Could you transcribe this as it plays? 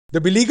The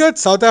beleaguered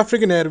South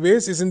African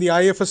Airways is in the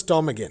eye of a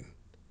storm again.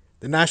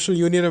 The National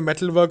Union of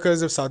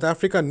Metalworkers of South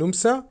Africa,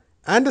 NUMSA,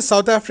 and the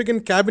South African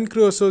Cabin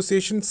Crew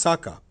Association,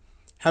 SACA,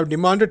 have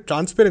demanded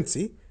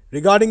transparency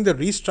regarding the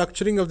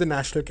restructuring of the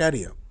national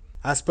carrier.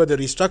 As per the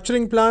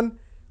restructuring plan,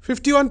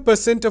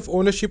 51% of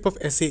ownership of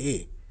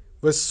SAA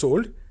was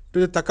sold to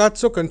the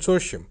Takatso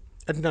Consortium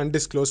at an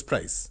undisclosed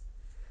price.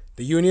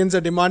 The unions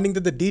are demanding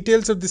that the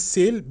details of this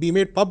sale be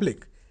made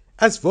public,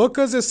 as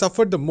workers have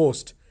suffered the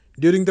most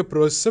during the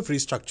process of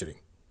restructuring.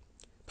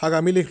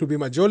 Phakamile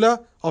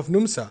Hlubi-Majola of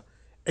NUMSA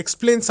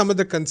explains some of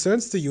the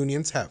concerns the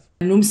unions have.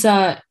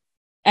 NUMSA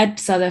at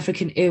South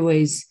African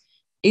Airways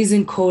is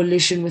in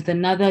coalition with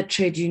another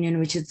trade union,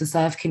 which is the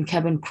South African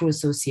Cabin Crew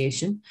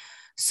Association.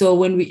 So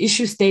when we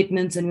issue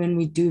statements and when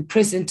we do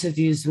press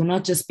interviews, we're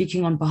not just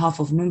speaking on behalf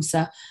of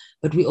NUMSA,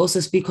 but we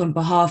also speak on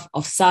behalf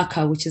of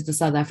SACA, which is the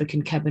South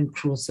African Cabin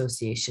Crew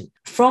Association.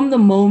 From the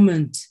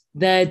moment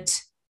that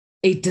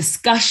a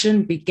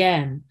discussion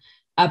began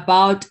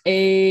about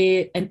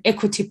an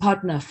equity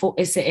partner for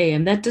SAA,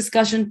 and that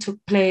discussion took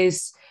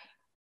place,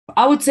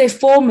 I would say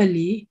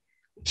formally,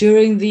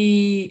 during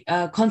the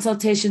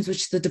consultations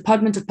which the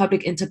Department of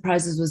Public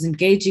Enterprises was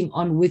engaging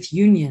on with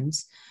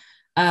unions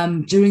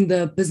during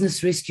the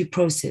business rescue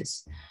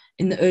process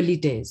in the early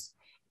days.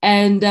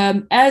 And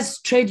as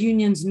trade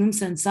unions,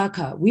 NUMSA and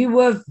SACA, we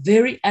were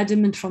very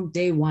adamant from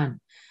day one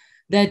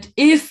that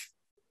if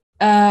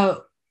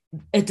a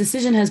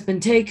decision has been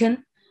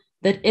taken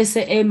that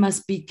SAA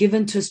must be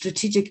given to a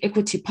strategic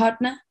equity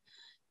partner,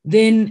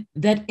 then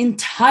that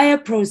entire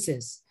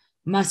process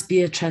must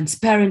be a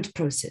transparent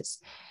process.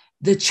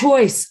 The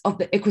choice of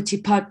the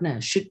equity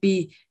partner should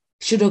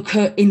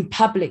occur in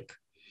public.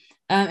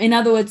 In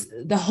other words,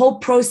 the whole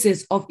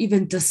process of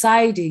even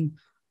deciding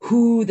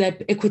who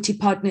that equity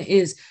partner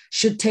is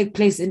should take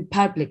place in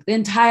public. The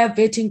entire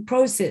vetting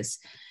process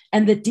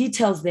and the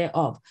details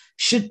thereof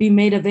should be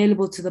made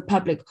available to the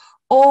public.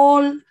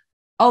 All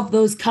of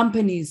those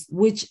companies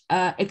which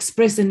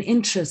express an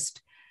interest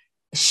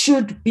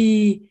should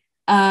be,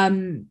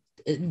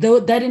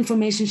 that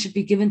information should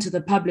be given to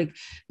the public,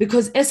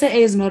 because SAA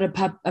is not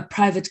a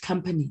private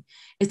company.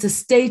 It's a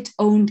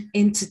state-owned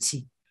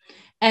entity.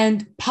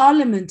 And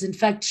Parliament, in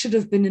fact, should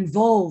have been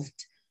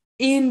involved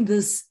in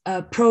this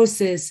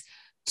process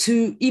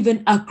to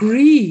even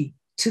agree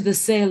to the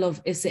sale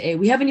of SAA.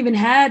 We haven't even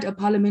had a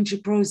parliamentary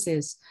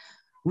process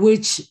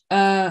which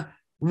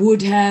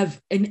would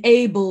have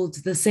enabled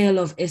the sale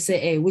of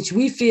SAA, which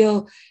we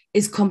feel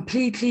is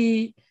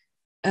completely,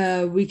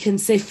 we can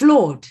say,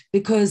 flawed,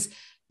 because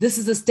this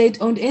is a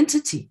state-owned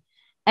entity.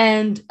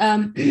 And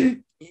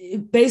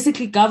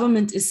basically,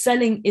 government is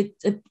selling it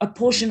a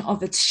portion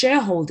of its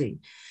shareholding.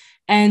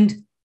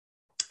 And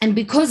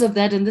because of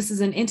that, and this is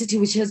an entity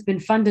which has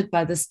been funded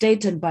by the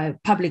state and by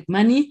public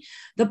money,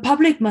 the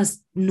public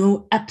must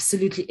know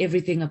absolutely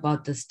everything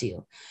about this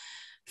deal.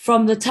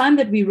 From the time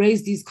that we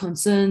raised these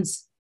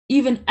concerns,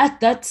 even at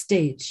that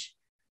stage,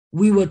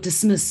 we were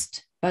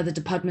dismissed by the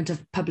Department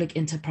of Public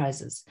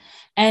Enterprises.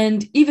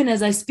 And even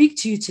as I speak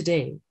to you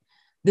today,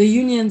 the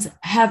unions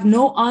have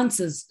no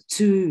answers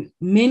to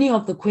many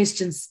of the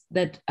questions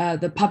that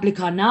the public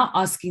are now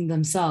asking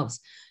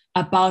themselves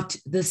about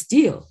this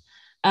deal.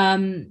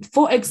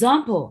 For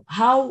example,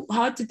 how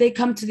did they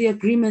come to the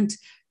agreement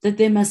that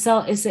they must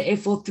sell SAA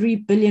for 3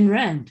 billion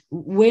rand?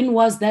 When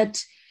was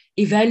that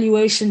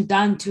evaluation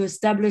done to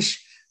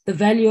establish the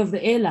value of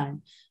the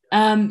airline?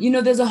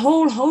 There's a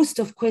whole host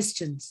of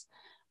questions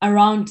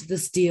around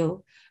this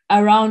deal,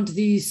 around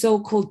the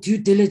so-called due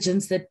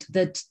diligence that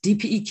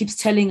DPE keeps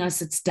telling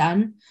us it's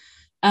done.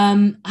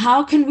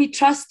 How can we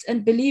trust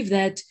and believe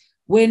that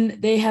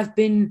when they have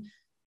been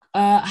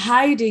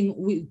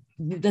hiding,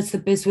 that's the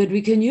best word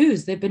we can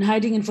use, they've been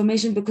hiding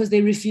information because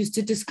they refuse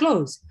to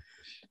disclose?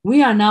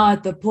 We are now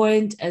at the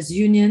point as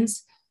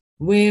unions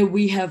where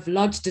we have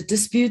lodged a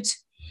dispute,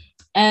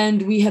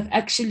 and we have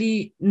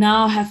actually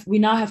now have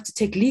to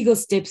take legal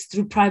steps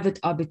through private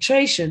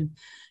arbitration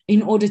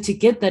in order to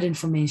get that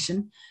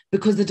information,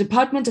 because the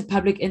Department of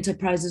Public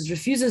Enterprises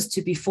refuses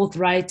to be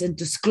forthright and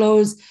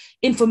disclose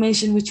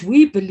information which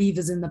we believe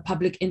is in the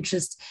public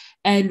interest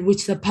and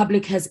which the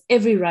public has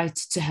every right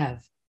to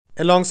have.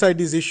 Alongside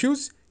these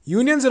issues,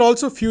 unions are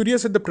also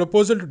furious at the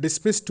proposal to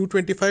dismiss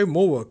 225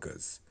 more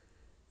workers.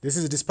 This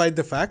is despite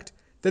the fact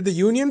that the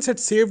unions had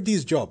saved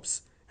these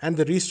jobs and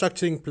the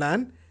restructuring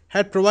plan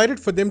had provided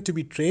for them to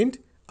be trained,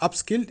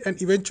 upskilled, and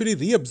eventually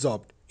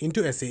reabsorbed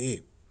into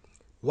SAA.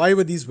 Why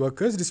were these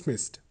workers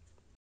dismissed?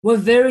 We're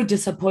very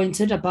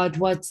disappointed about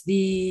what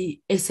the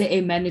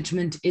SAA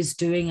management is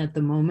doing at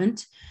the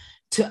moment.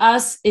 To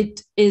us,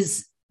 it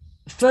is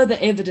further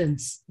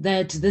evidence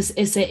that this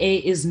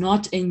SAA is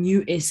not a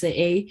new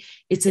SAA.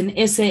 It's an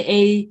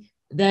SAA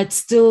that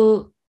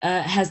still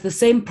has the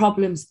same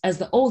problems as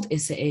the old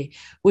SAA,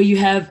 where you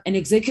have an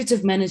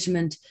executive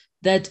management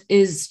that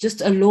is just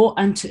a law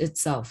unto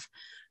itself.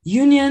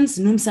 Unions,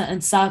 NUMSA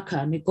and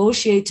SACA,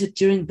 negotiated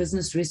during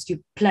business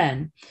rescue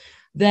plan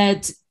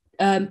that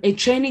a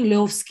training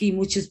layoff scheme,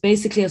 which is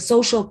basically a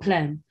social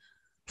plan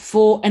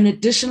for an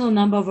additional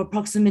number of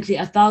approximately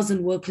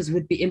 1,000 workers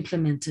would be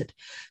implemented.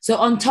 So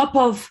on top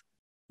of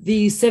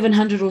the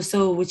 700 or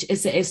so, which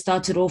SAA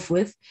started off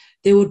with,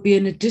 there would be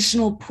an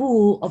additional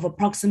pool of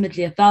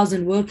approximately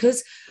 1,000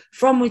 workers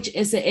from which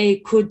SAA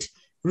could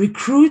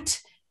recruit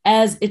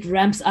as it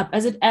ramps up,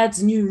 as it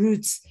adds new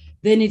routes.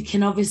 Then it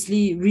can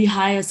obviously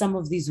rehire some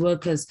of these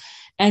workers.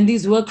 And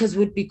these workers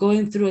would be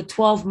going through a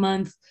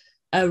 12-month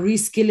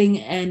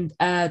reskilling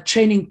and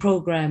training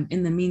program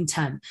in the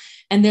meantime.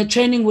 And their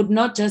training would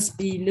not just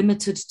be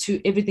limited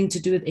to everything to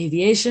do with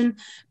aviation,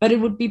 but it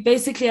would be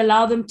basically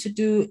allow them to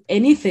do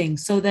anything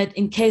so that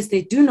in case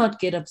they do not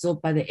get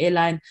absorbed by the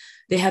airline,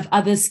 they have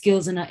other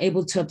skills and are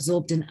able to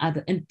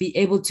be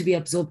able to be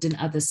absorbed in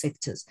other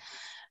sectors.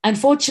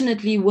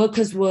 Unfortunately,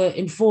 workers were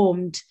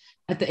informed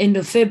at the end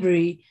of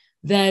February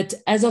that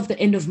as of the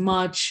end of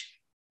March,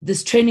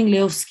 this training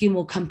layoff scheme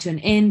will come to an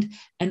end,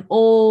 and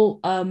all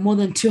more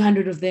than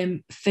 200 of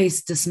them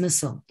face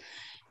dismissal.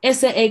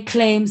 SAA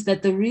claims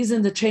that the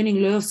reason the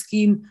training layoff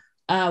scheme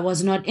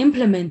was not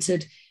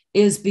implemented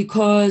is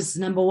because,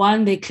 number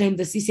one, they claim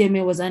the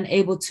CCMA was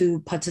unable to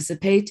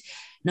participate.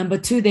 Number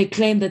two, they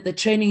claim that the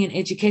Training and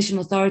Education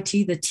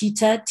Authority, the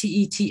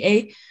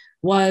TETA,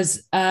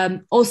 was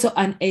also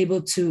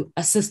unable to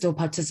assist or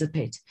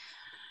participate.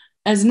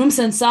 As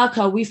NUMSA and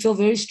SACA, we feel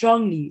very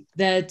strongly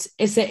that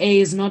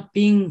SAA is not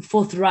being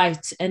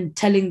forthright and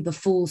telling the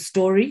full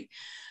story,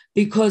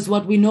 because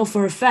what we know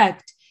for a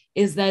fact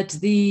is that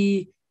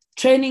the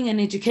Training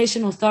and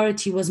Education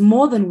Authority was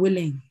more than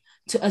willing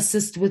to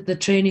assist with the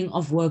training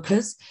of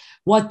workers.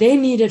 What they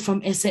needed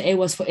from SAA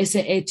was for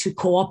SAA to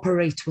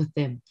cooperate with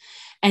them.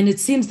 And it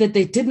seems that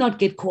they did not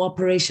get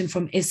cooperation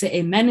from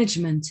SAA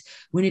management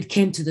when it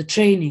came to the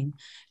training.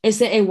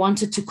 SAA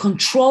wanted to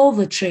control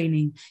the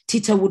training.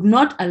 TETA would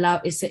not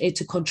allow SAA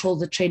to control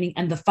the training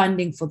and the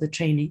funding for the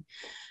training,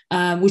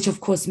 which of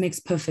course makes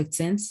perfect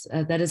sense.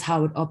 That is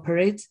how it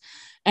operates.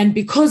 And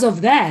because of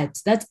that,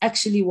 that's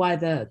actually why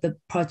the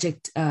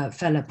project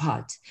fell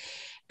apart.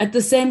 At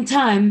the same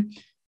time,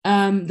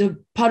 the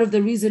part of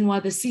the reason why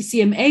the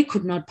CCMA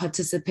could not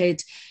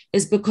participate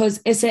is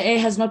because SAA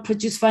has not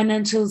produced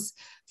financials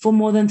for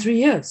more than 3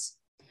 years.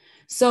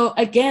 So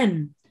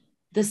again,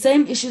 the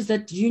same issues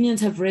that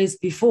unions have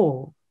raised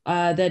before,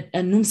 that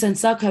NUMSA and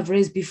SACA have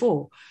raised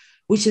before,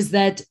 which is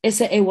that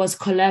SAA was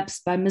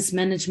collapsed by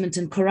mismanagement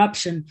and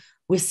corruption.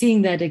 We're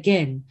seeing that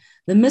again.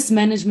 The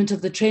mismanagement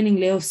of the training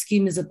layoff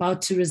scheme is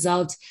about to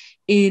result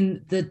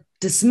in the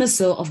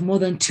dismissal of more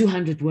than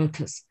 200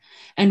 workers.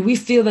 And we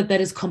feel that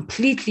that is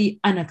completely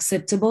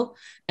unacceptable.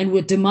 And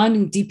we're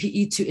demanding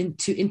DPE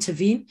to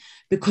intervene,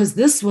 because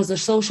this was a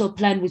social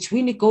plan which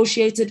we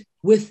negotiated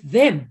with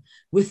them,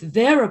 with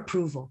their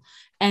approval.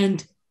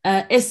 And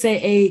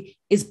SAA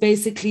is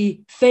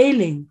basically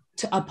failing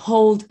to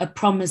uphold a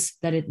promise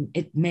that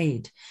it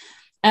made.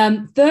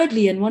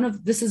 Thirdly,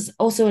 and this is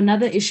also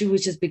another issue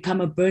which has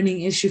become a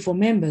burning issue for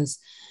members,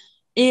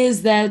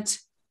 is that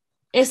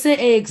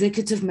SAA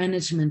executive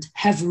management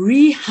have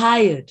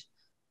rehired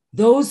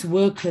those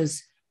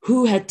workers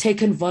who had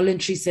taken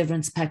voluntary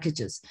severance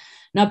packages.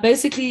 Now,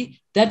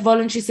 basically, that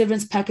voluntary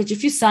severance package,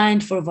 if you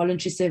signed for a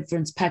voluntary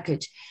severance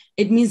package,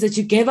 it means that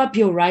you gave up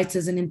your rights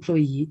as an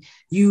employee.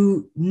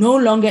 You no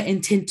longer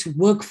intend to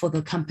work for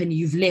the company.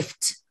 You've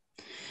left.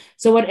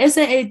 So what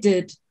SAA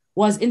did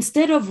was,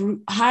 instead of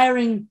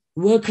hiring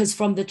workers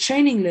from the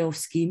training layoff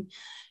scheme,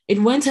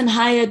 it went and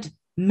hired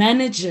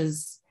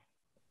managers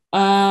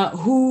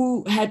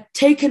who had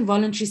taken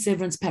voluntary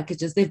severance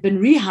packages. They've been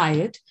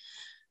rehired.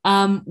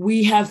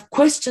 We have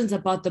questions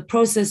about the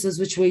processes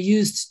which were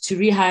used to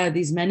rehire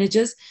these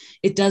managers.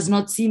 It does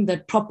not seem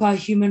that proper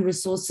human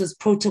resources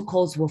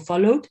protocols were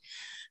followed.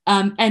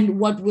 And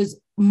what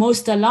was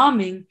most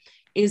alarming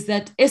is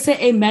that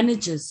SAA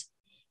managers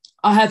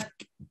have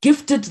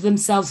gifted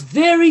themselves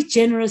very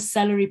generous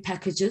salary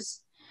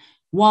packages,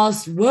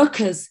 whilst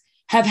workers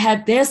have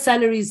had their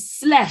salaries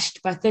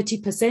slashed by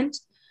 30%.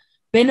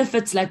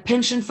 Benefits like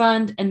pension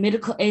fund and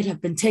medical aid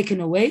have been taken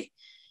away.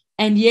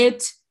 And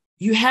yet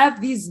you have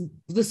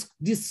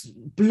this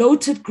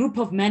bloated group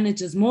of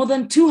managers, more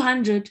than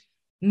 200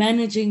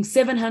 managing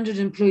 700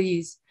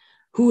 employees,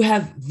 who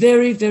have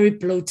very, very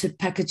bloated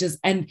packages.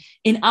 And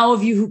in our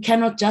view, who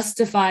cannot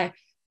justify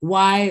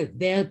why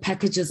their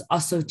packages are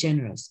so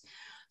generous.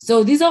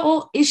 So these are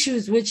all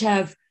issues which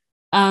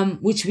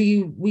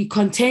we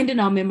contained in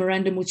our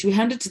memorandum, which we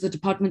handed to the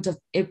Department of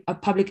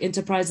Public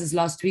Enterprises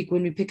last week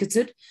when we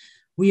picketed.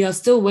 We are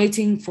still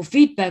waiting for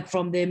feedback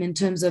from them in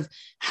terms of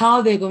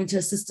how they're going to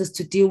assist us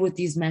to deal with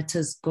these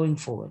matters going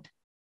forward.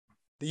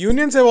 The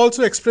unions have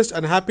also expressed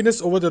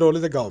unhappiness over the role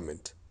of the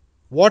government.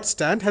 What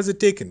stand has it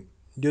taken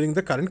during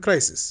the current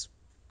crisis?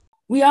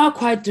 We are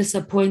quite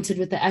disappointed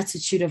with the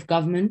attitude of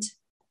government.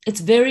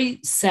 It's very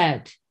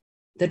sad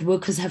that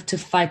workers have to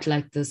fight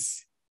like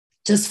this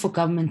just for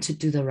government to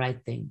do the right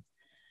thing.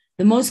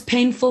 The most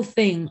painful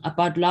thing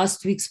about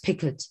last week's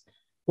picket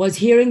was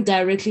hearing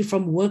directly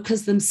from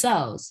workers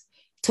themselves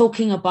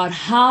talking about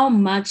how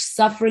much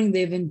suffering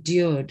they've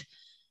endured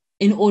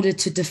in order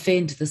to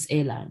defend this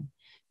airline.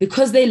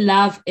 because they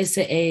love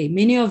SAA,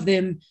 many of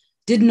them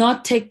did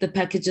not take the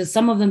packages.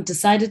 Some of them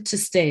decided to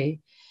stay.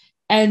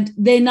 And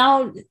they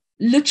now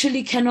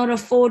literally cannot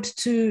afford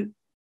to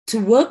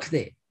work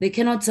there. They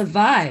cannot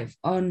survive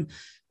on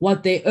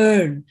what they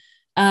earn.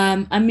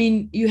 I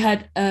mean, you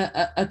had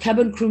a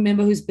cabin crew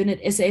member who's been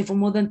at SAA for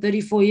more than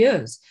 34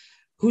 years,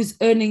 who's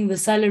earning the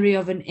salary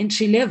of an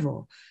entry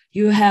level.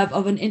 You have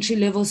of an entry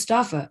level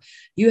staffer.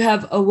 You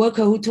have a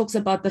worker who talks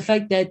about the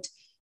fact that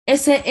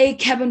SAA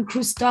cabin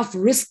crew staff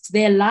risked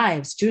their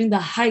lives during the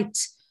height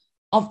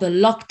of the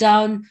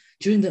lockdown,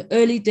 during the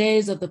early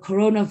days of the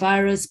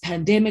coronavirus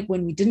pandemic,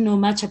 when we didn't know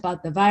much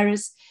about the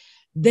virus.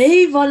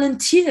 They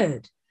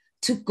volunteered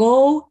to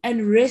go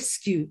and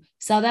rescue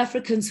South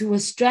Africans who were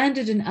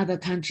stranded in other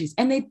countries.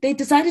 And they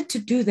decided to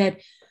do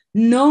that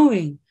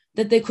knowing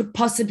that they could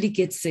possibly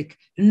get sick,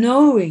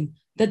 knowing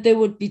that they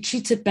would be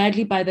treated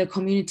badly by their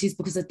communities,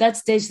 because at that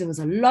stage there was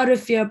a lot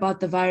of fear about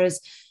the virus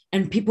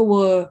and people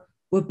were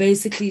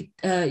basically,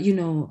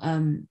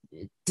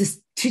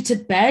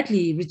 treated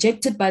badly,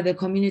 rejected by their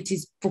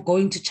communities for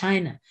going to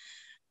China.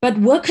 But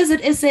workers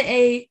at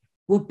SAA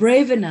were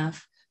brave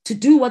enough to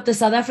do what the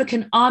South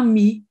African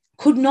army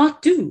could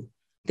not do.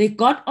 They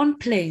got on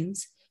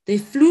planes, they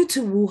flew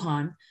to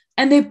Wuhan,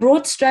 and they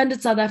brought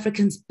stranded South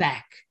Africans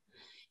back.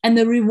 And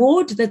the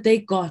reward that they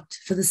got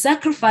for the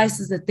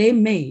sacrifices that they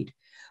made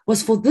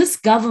was for this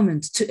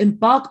government to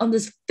embark on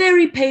this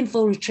very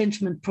painful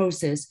retrenchment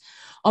process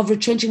of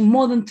retrenching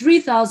more than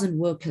 3,000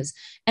 workers.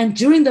 And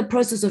during the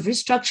process of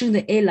restructuring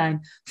the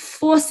airline,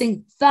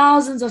 forcing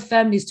thousands of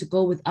families to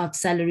go without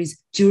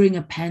salaries during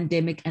a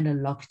pandemic and a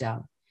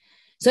lockdown.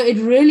 So it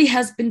really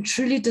has been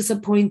truly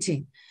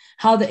disappointing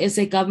how the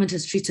SA government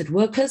has treated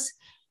workers.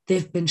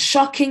 They've been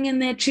shocking in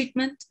their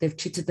treatment. They've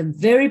treated them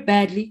very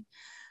badly.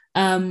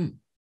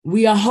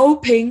 We are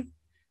hoping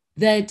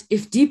that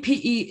if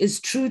DPE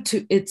is true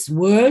to its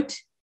word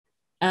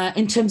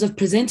in terms of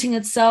presenting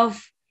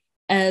itself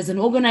as an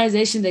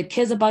organization that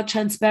cares about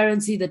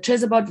transparency, that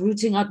cares about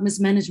rooting out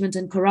mismanagement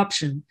and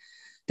corruption,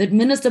 that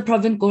Minister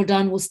Pravin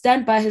Gordhan will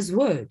stand by his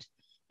word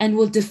and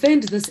will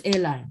defend this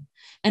airline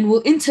and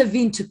will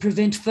intervene to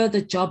prevent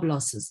further job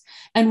losses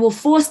and will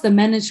force the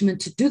management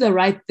to do the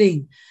right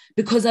thing,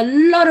 because a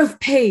lot of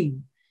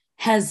pain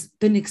has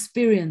been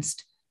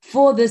experienced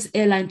for this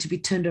airline to be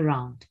turned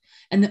around.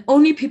 And the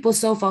only people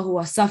so far who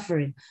are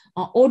suffering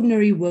are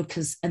ordinary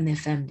workers and their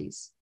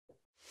families.